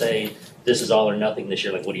hear him say this is all or nothing this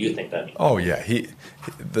year, like what do you think that means? Oh yeah,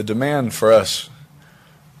 the demand for us,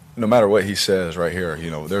 no matter what he says right here,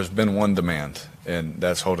 there's been one demand, and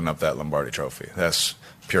that's holding up that Lombardi Trophy. That's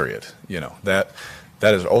period.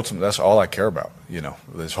 That is ultimate. That's all I care about.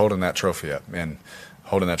 Is holding that trophy up and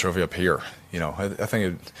holding that trophy up here. I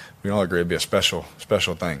think we all agree it'd be a special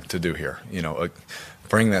thing to do here.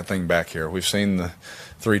 Bring that thing back here. We've seen the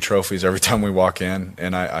 3 trophies every time we walk in,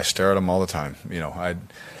 and I stare at them all the time.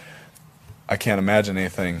 I can't imagine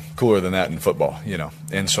anything cooler than that in football.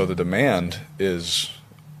 And so the demand is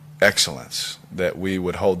excellence, that we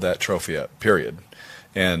would hold that trophy up, period.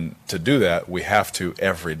 And to do that, we have to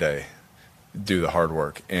every day do the hard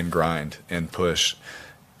work and grind and push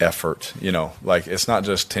effort. It's not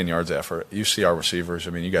just 10 yards of effort. You see our receivers.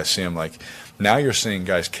 You guys see them. Now you're seeing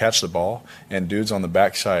guys catch the ball and dudes on the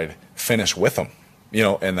backside finish with them.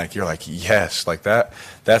 And you're like, yes,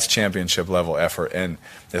 that's championship level effort. And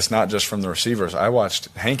it's not just from the receivers. I watched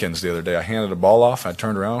Hankins the other day. I handed a ball off. I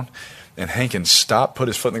turned around, and Hankins stopped, put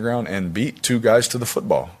his foot in the ground, and beat 2 guys to the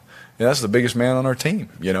football. And that's the biggest man on our team,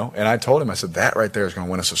 And I told him, I said, that right there is going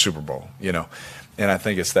to win us a Super Bowl, And I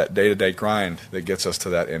think it's that day-to-day grind that gets us to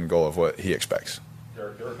that end goal of what he expects. There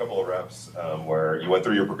were a couple of reps where you went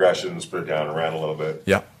through your progressions, put it down, and ran a little bit.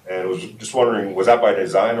 Yeah. And I was just wondering, was that by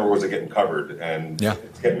design or was it getting covered? And if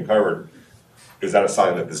it's getting covered, is that a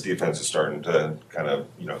sign that this defense is starting to kind of,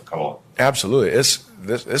 come on? Absolutely.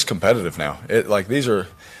 It's competitive now.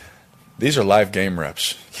 These are live game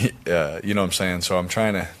reps, you know what I'm saying? So I'm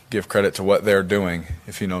trying to give credit to what they're doing,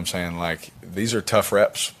 if you know what I'm saying. These are tough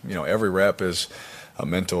reps. Every rep is a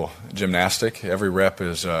mental gymnastic. Every rep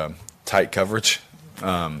is tight coverage.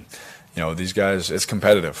 These guys, it's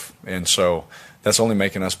competitive. And so that's only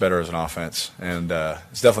making us better as an offense. And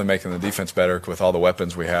it's definitely making the defense better with all the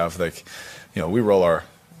weapons we have. We roll our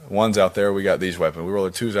ones out there, we got these weapons. We roll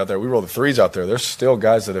the 2s out there, we roll the 3s out there. There's still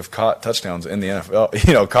guys that have caught touchdowns in the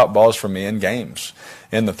NFL, caught balls from me in games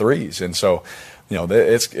in the 3s. And so,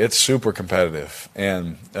 it's super competitive.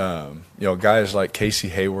 And, guys like Casey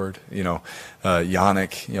Hayward,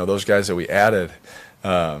 Yannick, those guys that we added,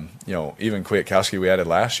 even Kwiatkowski we added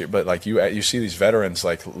last year. But, you see these veterans,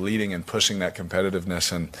 leading and pushing that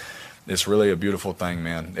competitiveness, and it's really a beautiful thing,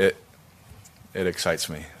 man. It excites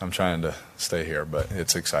me. I'm trying to stay here, but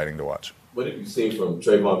it's exciting to watch. What have you seen from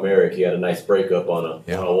Trayvon Merrick? He had a nice breakup on a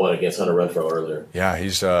one-on-one against Hunter Renfrow earlier. Yeah,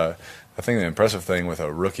 he's. I think the impressive thing with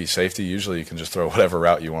a rookie safety, usually you can just throw whatever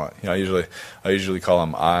route you want. I usually call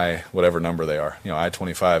them whatever number they are.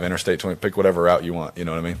 I-25, Interstate 20, pick whatever route you want. You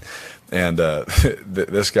know what I mean? And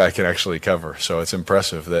this guy can actually cover, so it's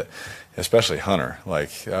impressive that, especially Hunter,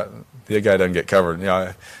 the guy doesn't get covered.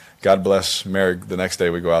 God bless Merrick. The next day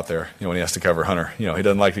we go out there, when he has to cover Hunter, he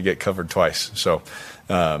doesn't like to get covered twice. So.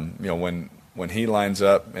 When he lines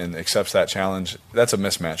up and accepts that challenge, that's a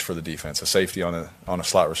mismatch for the defense. A safety on a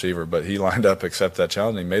slot receiver, but he lined up, accepted that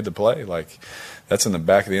challenge, and he made the play. That's in the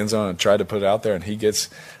back of the end zone, and tried to put it out there, and he gets.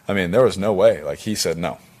 There was no way. He said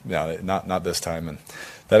no, not this time, and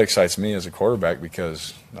that excites me as a quarterback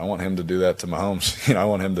because I want him to do that to Mahomes. I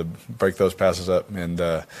want him to break those passes up, and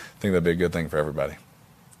I think that'd be a good thing for everybody.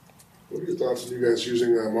 What are your thoughts on you guys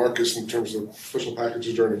using Marcus in terms of special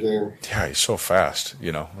packages during the game? Yeah, he's so fast,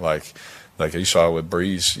 like you saw with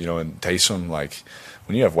Breeze, and Taysom.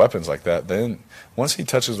 When you have weapons like that, then once he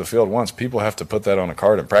touches the field once, people have to put that on a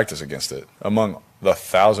card and practice against it, among the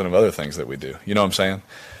 1,000 of other things that we do. You know what I'm saying?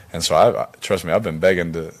 And so, trust me, I've been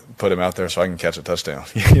begging to put him out there so I can catch a touchdown.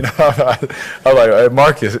 I'm like, hey,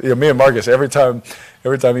 Marcus, me and Marcus, every time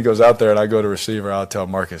he goes out there and I go to receiver, I'll tell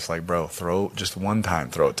Marcus, bro, throw just one time,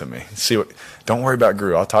 throw it to me. Don't worry about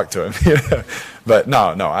Grew. I'll talk to him. But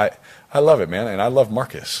no, I love it, man, and I love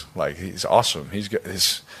Marcus. He's awesome. He's got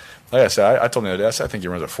his. Like I said, I told him the other day, I think he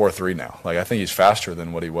runs a 4.3 now. I think he's faster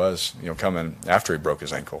than what he was, coming after he broke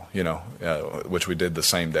his ankle, which we did the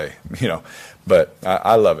same day, But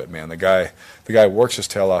I love it, man. The guy works his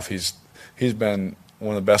tail off. He's been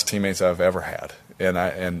one of the best teammates I've ever had.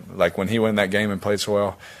 And when he won that game and played so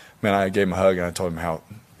well, man, I gave him a hug and I told him how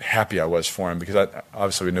happy I was for him because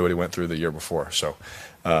obviously we knew what he went through the year before. So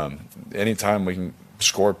anytime we can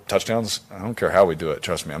score touchdowns, I don't care how we do it.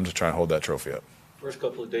 Trust me, I'm just trying to hold that trophy up. First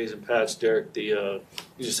couple of days in Pats, Derek, you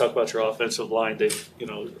just talked about your offensive line. They,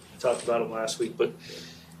 talked about them last week, but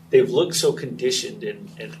they've looked so conditioned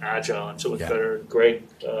and agile and so much better. Greg,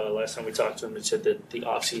 last time we talked to him, had said that the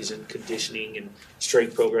offseason conditioning and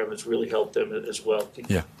strength program has really helped them as well.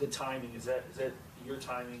 The timing, is that your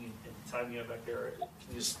timing and the timing you have back there? Can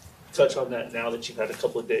you just touch on that now that you've had a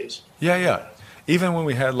couple of days? Yeah. Even when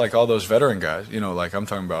we had all those veteran guys, I'm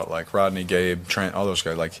talking about Rodney, Gabe, Trent, all those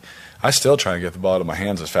guys, I still try to get the ball out of my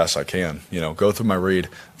hands as fast as I can. Go through my read,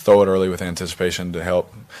 throw it early with anticipation to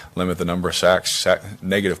help limit the number of sacks,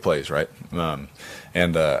 negative plays, right?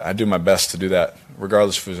 And I do my best to do that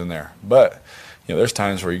regardless of who's in there. But, there's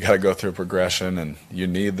times where you got to go through progression and you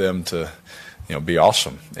need them to, be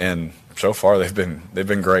awesome. And so far they've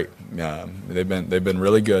been great. They've been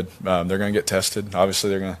really good. They're going to get tested.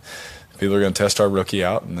 Obviously people are going to test our rookie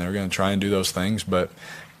out, and they're going to try and do those things. But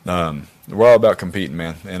we're all about competing,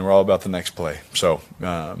 man, and we're all about the next play. So,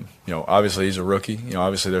 obviously he's a rookie.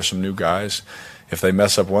 Obviously there's some new guys. If they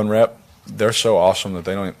mess up one rep, they're so awesome that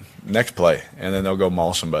they don't next play, and then they'll go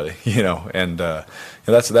maul somebody. And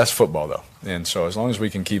that's football though. And so as long as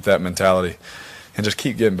we can keep that mentality and just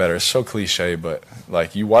keep getting better, it's so cliche, but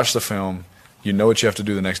you watch the film. You know what you have to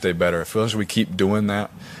do the next day better. As long as we keep doing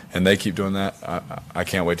that and they keep doing that, I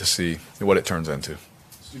can't wait to see what it turns into.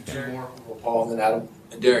 Paul and then Adam.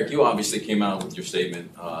 And Derek, you obviously came out with your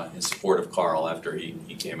statement in support of Carl after he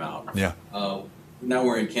came out. Yeah. Now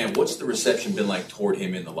we're in camp. What's the reception been like toward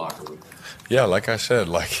him in the locker room? Yeah, like I said,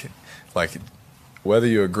 whether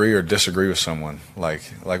you agree or disagree with someone,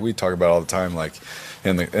 like we talk about all the time,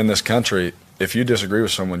 in this country, if you disagree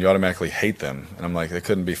with someone, you automatically hate them. And I'm it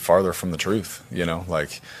couldn't be farther from the truth,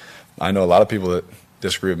 I know a lot of people that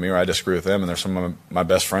disagree with me or I disagree with them, and they're some of my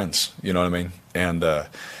best friends, you know what I mean?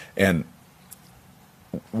 And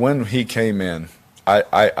when he came in,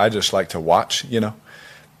 I just like to watch,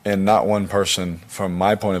 and not one person from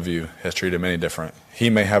my point of view has treated him any different. He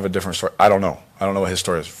may have a different story. I don't know what his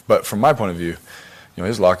story is. But from my point of view,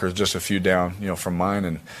 his locker is just a few down, from mine.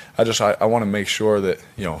 And I want to make sure that,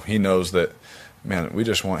 he knows that, man, we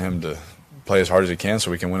just want him to play as hard as he can so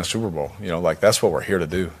we can win a Super Bowl. That's what we're here to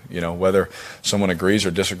do. Whether someone agrees or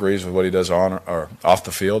disagrees with what he does on or off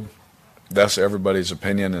the field, that's everybody's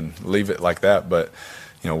opinion and leave it like that. But,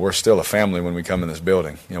 we're still a family when we come in this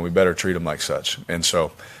building. We better treat them like such. And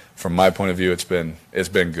so from my point of view, it's been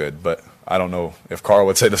good. But I don't know if Carl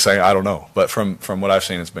would say the same. I don't know. But from what I've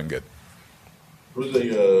seen, it's been good. There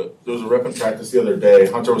was a rep in practice the other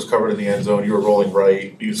day. Hunter was covered in the end zone. You were rolling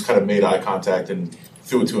right. You just kind of made eye contact and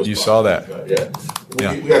threw it to us. You saw that.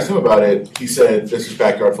 Yeah. We asked him about it. He said, "This is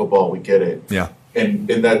backyard football. We get it." Yeah. And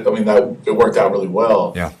that it worked out really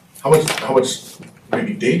well. Yeah. How much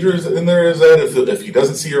maybe danger in there is that if he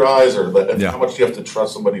doesn't see your eyes, or how much do you have to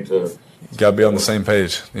trust somebody to? You got to be on the same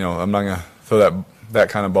page. I'm not going to throw that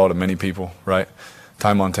kind of ball to many people, right?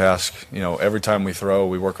 Time on task. Every time we throw,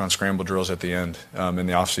 we work on scramble drills at the end in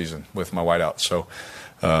the off season with my wideouts. So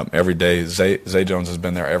every day, Zay Jones has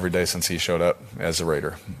been there every day since he showed up as a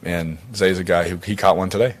Raider. And Zay's a guy he caught one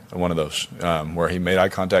today, one of those, where he made eye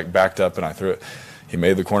contact, backed up, and I threw it. He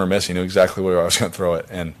made the corner miss. He knew exactly where I was going to throw it.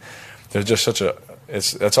 And there's just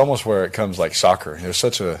that's almost where it comes like soccer. There's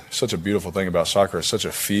such a beautiful thing about soccer. It's such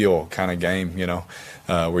a feel kind of game,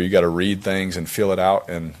 where you got to read things and feel it out,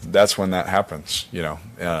 and that's when that happens,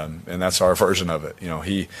 and that's our version of it.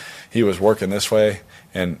 He was working this way,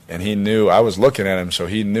 and he knew I was looking at him, so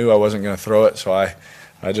he knew I wasn't going to throw it, so I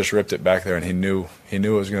just ripped it back there, and he knew it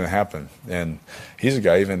was going to happen. And he's a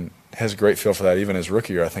guy even has a great feel for that. Even his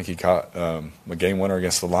rookie year, I think he caught a game winner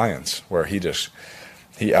against the Lions, where he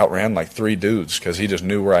outran like 3 dudes because he just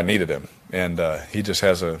knew where I needed him. And he just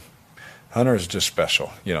has Hunter is just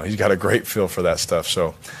special. He's got a great feel for that stuff.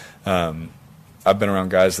 So I've been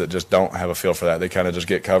around guys that just don't have a feel for that. They kind of just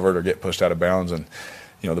get covered or get pushed out of bounds. And,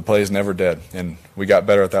 the play is never dead. And we got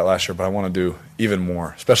better at that last year, but I want to do even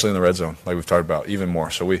more, especially in the red zone, like we've talked about, even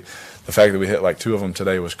more. So the fact that we hit like 2 of them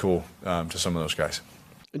today was cool to some of those guys.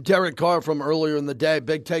 Derek Carr from earlier in the day,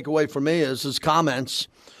 big takeaway for me is his comments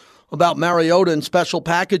about Mariota and special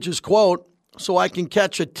packages, quote, "So I can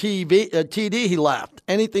catch a TD," he laughed.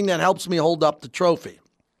 "Anything that helps me hold up the trophy."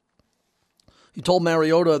 He told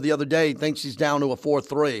Mariota the other day he thinks he's down to a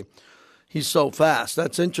 4.3. He's so fast.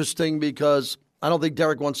 That's interesting because I don't think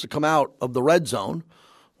Derek wants to come out of the red zone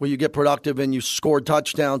where you get productive and you score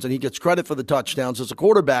touchdowns, and he gets credit for the touchdowns as a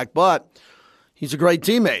quarterback, but he's a great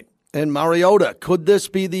teammate. And Mariota, could this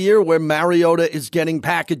be the year where Mariota is getting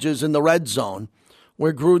packages in the red zone,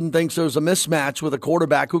 where Gruden thinks there's a mismatch with a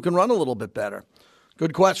quarterback who can run a little bit better?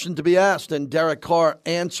 Good question to be asked, and Derek Carr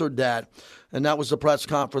answered that. And that was the press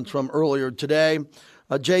conference from earlier today.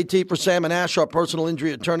 JT for Sam and Ash are personal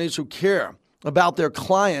injury attorneys who care about their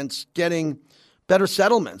clients getting better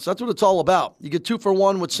settlements. That's what it's all about. You get 2 for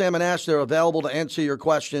 1 with Sam and Ash. They're available to answer your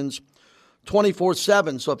questions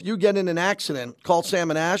 24/7. So if you get in an accident, call Sam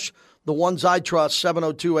and Ash, the ones I trust,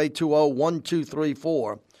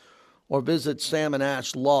 702-820-1234, or visit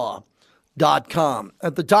samandashlaw.com.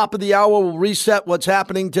 At the top of the hour, we'll reset what's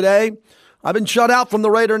happening today. I've been shut out from the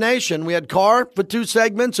Raider Nation. We had Carr for 2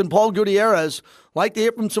 segments and Paul Gutierrez. Like to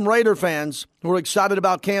hear from some Raider fans who are excited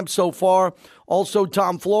about camp so far. Also,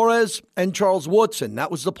 Tom Flores and Charles Woodson. That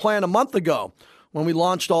was the plan a month ago when we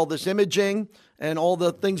launched all this imaging and all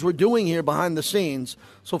the things we're doing here behind the scenes.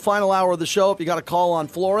 So final hour of the show, if you got a call on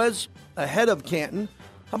Flores ahead of Canton,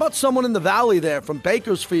 how about someone in the Valley there from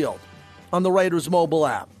Bakersfield on the Raiders mobile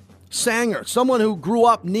app? Sanger, someone who grew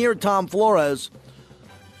up near Tom Flores.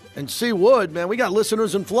 And Seawood, man, we got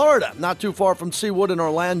listeners in Florida, not too far from Seawood in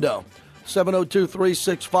Orlando.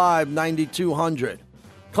 702-365-9200.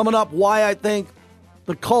 Coming up, why I think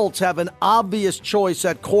the Colts have an obvious choice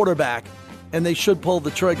at quarterback and they should pull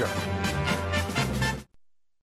the trigger.